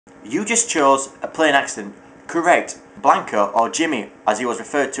You just chose a plane accident. Correct. Blanca, or Jimmy, as he was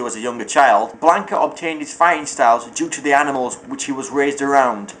referred to as a younger child, Blanca obtained his fighting styles due to the animals which he was raised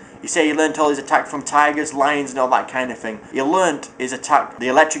around. You say he learnt all his attacks from tigers, lions and all that kind of thing. He learnt his attack, the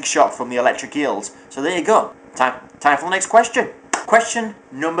electric shock from the electric eels. So there you go. Time for the next question. Question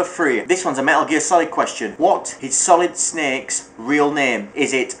number 3. This one's a Metal Gear Solid question. What is Solid Snake's real name?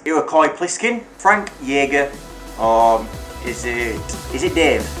 Is it Iroquois Pliskin, Frank Yeager, or is it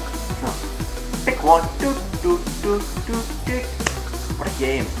Dave? No. Pick one. What a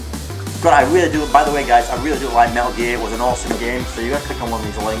game. God, I really do, by the way guys, I really do like Metal Gear. It was an awesome game, so you gotta click on one of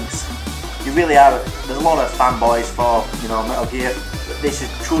these links. You really are, there's a lot of fanboys for, you know, Metal Gear, but this is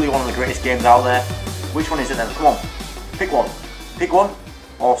truly one of the greatest games out there. Which one is it then? Come on, pick one. Pick one.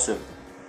 Awesome.